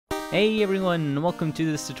Hey everyone, welcome to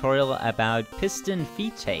this tutorial about Piston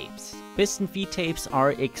Feed Tapes. Piston Feed Tapes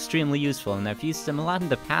are extremely useful and I've used them a lot in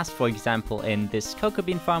the past, for example in this cocoa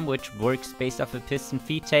bean farm which works based off a piston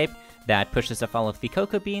feed tape that pushes off all of the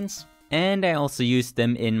cocoa beans. And I also used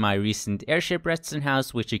them in my recent airship redstone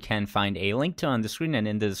house, which you can find a link to on the screen and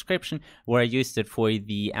in the description, where I used it for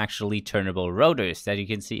the actually turnable rotors that you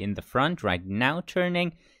can see in the front right now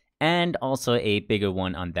turning, and also a bigger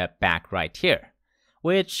one on the back right here,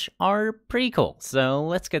 which are pretty cool. So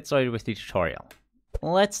let's get started with the tutorial.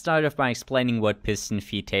 Let's start off by explaining what piston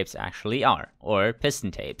feed tapes actually are, or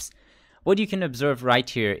piston tapes. What you can observe right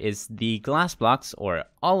here is the glass blocks, or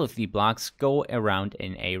all of the blocks, go around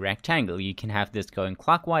in a rectangle. You can have this going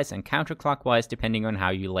clockwise and counterclockwise depending on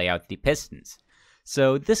how you lay out the pistons.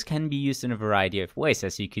 So this can be used in a variety of ways,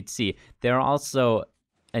 as you could see. There are also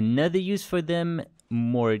another use for them,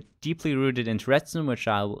 more deeply rooted into redstone, which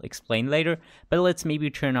I'll explain later, but let's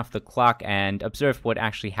maybe turn off the clock and observe what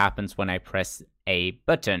actually happens when I press a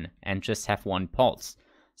button and just have one pulse.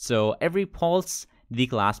 So every pulse, the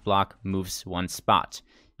glass block moves one spot.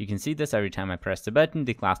 You can see this every time I press the button,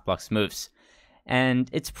 the glass block moves. And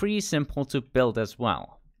it's pretty simple to build as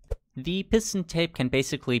well. The piston tape can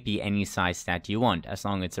basically be any size that you want, as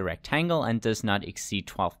long as it's a rectangle and does not exceed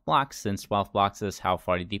 12 blocks, since 12 blocks is how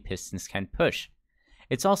far the pistons can push.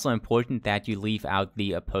 It's also important that you leave out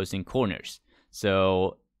the opposing corners.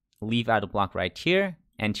 So leave out a block right here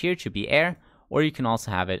and here to be air, or you can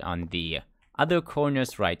also have it on the other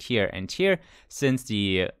corners right here and here. Since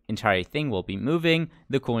the entire thing will be moving,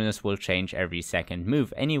 the corners will change every second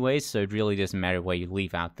move anyway, so it really doesn't matter where you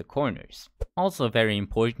leave out the corners. Also very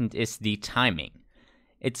important is the timing.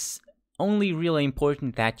 It's only really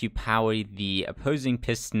important that you power the opposing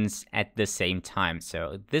pistons at the same time.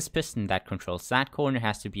 So this piston that controls that corner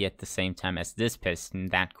has to be at the same time as this piston,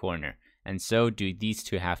 that corner. And so do these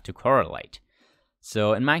two have to correlate.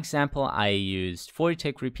 So in my example, I used 40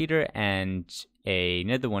 tick repeater and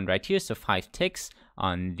another one right here, so 5 ticks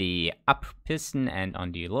on the up piston and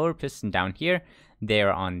on the lower piston down here.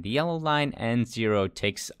 They're on the yellow line, and 0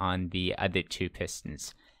 ticks on the other two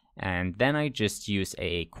pistons. And then I just use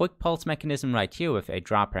a quick pulse mechanism right here with a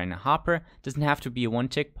dropper and a hopper. Doesn't have to be a 1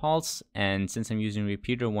 tick pulse, and since I'm using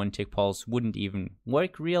repeater, 1 tick pulse wouldn't even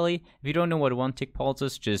work really. If you don't know what a 1 tick pulse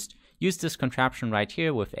is, just use this contraption right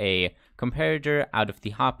here with a comparator out of the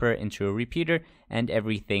hopper into a repeater, and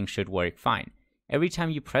everything should work fine. Every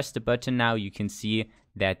time you press the button now, you can see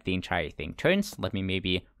that the entire thing turns. Let me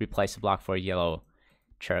maybe replace the block for a yellow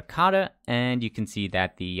terracotta, and you can see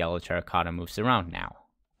that the yellow terracotta moves around now.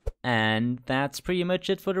 And that's pretty much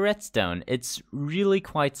it for the redstone. It's really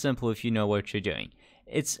quite simple if you know what you're doing.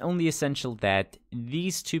 It's only essential that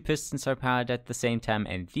these two pistons are powered at the same time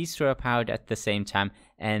and these two are powered at the same time,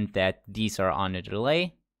 and that these are on a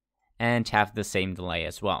delay and have the same delay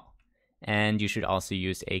as well. And you should also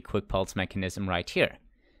use a quick pulse mechanism right here.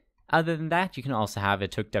 Other than that, you can also have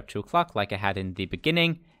it hooked up to a clock like I had in the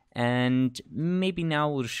beginning, and maybe now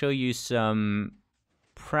we'll show you some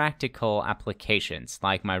practical applications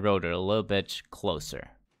like my rotor a little bit closer.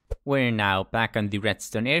 We're now back on the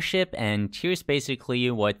redstone airship, and here's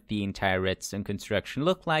basically what the entire redstone construction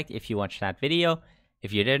looked like if you watched that video.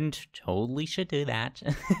 If you didn't, totally should do that.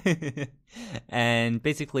 And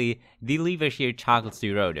basically the lever here toggles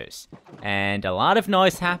the rotors, and a lot of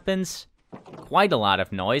noise happens, quite a lot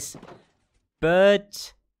of noise,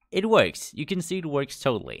 but it works. You can see it works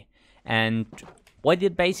totally. And what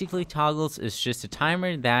it basically toggles is just a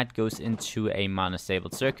timer that goes into a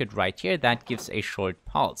monostable circuit right here that gives a short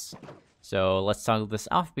pulse. So let's toggle this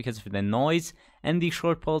off because of the noise, and the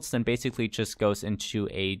short pulse then basically just goes into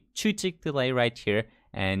a 2 tick delay right here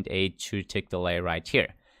and a 2 tick delay right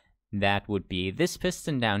here. That would be this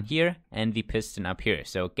piston down here and the piston up here.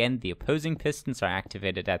 So again, the opposing pistons are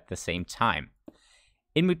activated at the same time.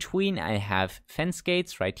 In between I have fence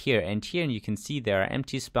gates right here and here, and you can see there are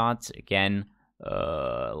empty spots. Again,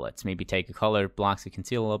 let's maybe take a colored block so you can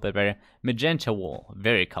see a little bit better. Magenta wool,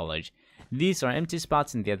 very colored. These are empty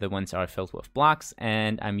spots and the other ones are filled with blocks,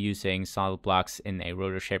 and I'm using solid blocks in a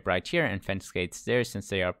rotor shape right here and fence gates there since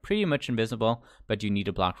they are pretty much invisible, but you need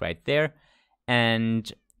a block right there.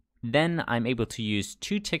 And then I'm able to use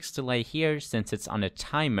 2 ticks delay here since it's on a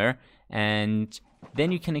timer, and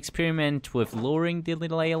then you can experiment with lowering the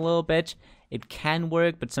delay a little bit. It can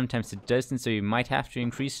work, but sometimes it doesn't, so you might have to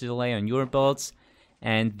increase the delay on your builds.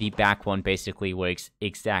 And the back one basically works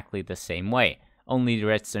exactly the same way. Only the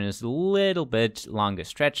redstone is a little bit longer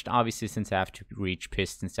stretched, obviously, since I have to reach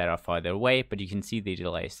pistons that are farther away, but you can see the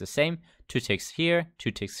delay is the same. 2 ticks here,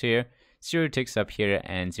 2 ticks here, 0 ticks up here,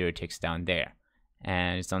 and 0 ticks down there.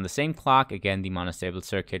 and it's on the same clock, again the monostable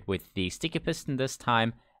circuit with the sticky piston this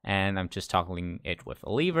time, and I'm just toggling it with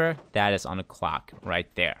a lever that is on a clock right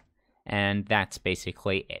there. And that's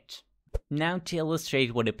basically it. Now to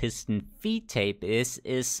illustrate what a piston feed tape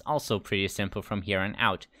is also pretty simple from here on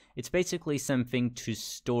out. It's basically something to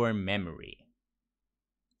store memory.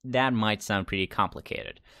 That might sound pretty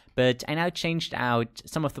complicated, but I now changed out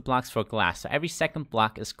some of the blocks for glass. So every second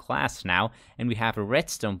block is glass now, and we have a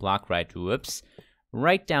redstone block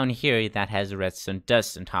right down here that has a redstone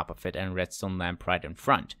dust on top of it and a redstone lamp right in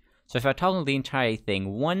front. So if I toggle the entire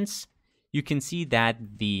thing once, you can see that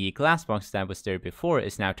the glass box that was there before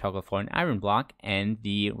is now toggled for an iron block, and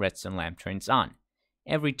the redstone lamp turns on.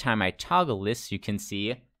 Every time I toggle this, you can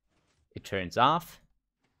see it turns off,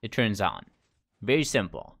 it turns on. Very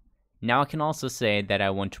simple. Now I can also say that I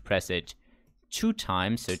want to press it 2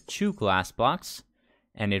 times, so 2 glass blocks,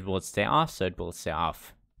 and it will stay off, so it will stay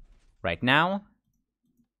off right now,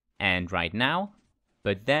 and right now.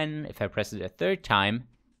 But then, if I press it a 3rd time,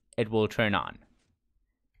 it will turn on.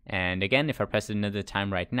 And again, if I press it another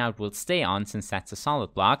time right now, it will stay on since that's a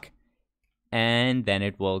solid block, and then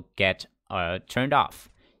it will get turned off.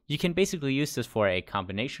 You can basically use this for a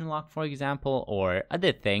combination lock, for example, or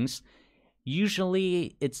other things.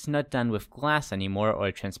 Usually, it's not done with glass anymore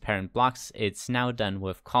or transparent blocks, it's now done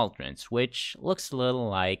with cauldrons, which looks a little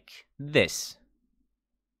like this.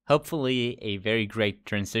 Hopefully a very great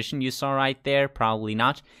transition you saw right there, probably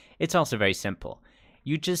not. It's also very simple.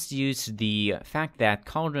 You just use the fact that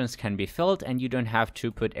cauldrons can be filled, and you don't have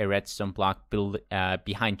to put a redstone block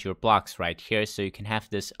behind your blocks right here, so you can have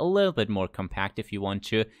this a little bit more compact if you want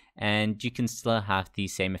to, and you can still have the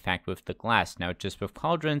same effect with the glass, now just with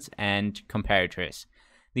cauldrons and comparators.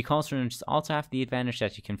 The cauldrons also have the advantage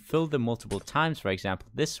that you can fill them multiple times. For example,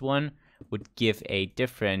 this one would give a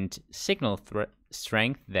different signal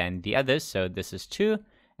strength than the others, so this is 2,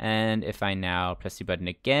 and if I now press the button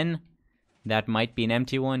again, that might be an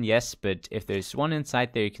empty one, yes, but if there's 1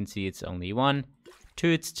 inside there, you can see it's only 1, 2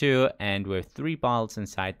 it's 2, and with 3 balls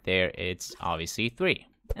inside there, it's obviously 3.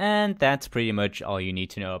 And that's pretty much all you need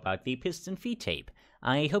to know about the piston feed tape.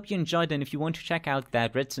 I hope you enjoyed, and if you want to check out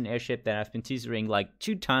that redstone airship that I've been teasering like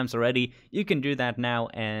 2 times already, you can do that now,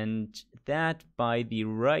 and that by the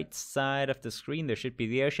right side of the screen there should be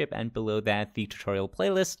the airship, and below that the tutorial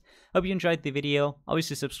playlist. Hope you enjoyed the video.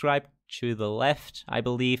 Obviously subscribe to the left, I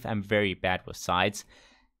believe. I'm very bad with sides.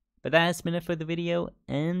 But that has been it for the video,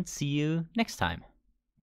 and see you next time.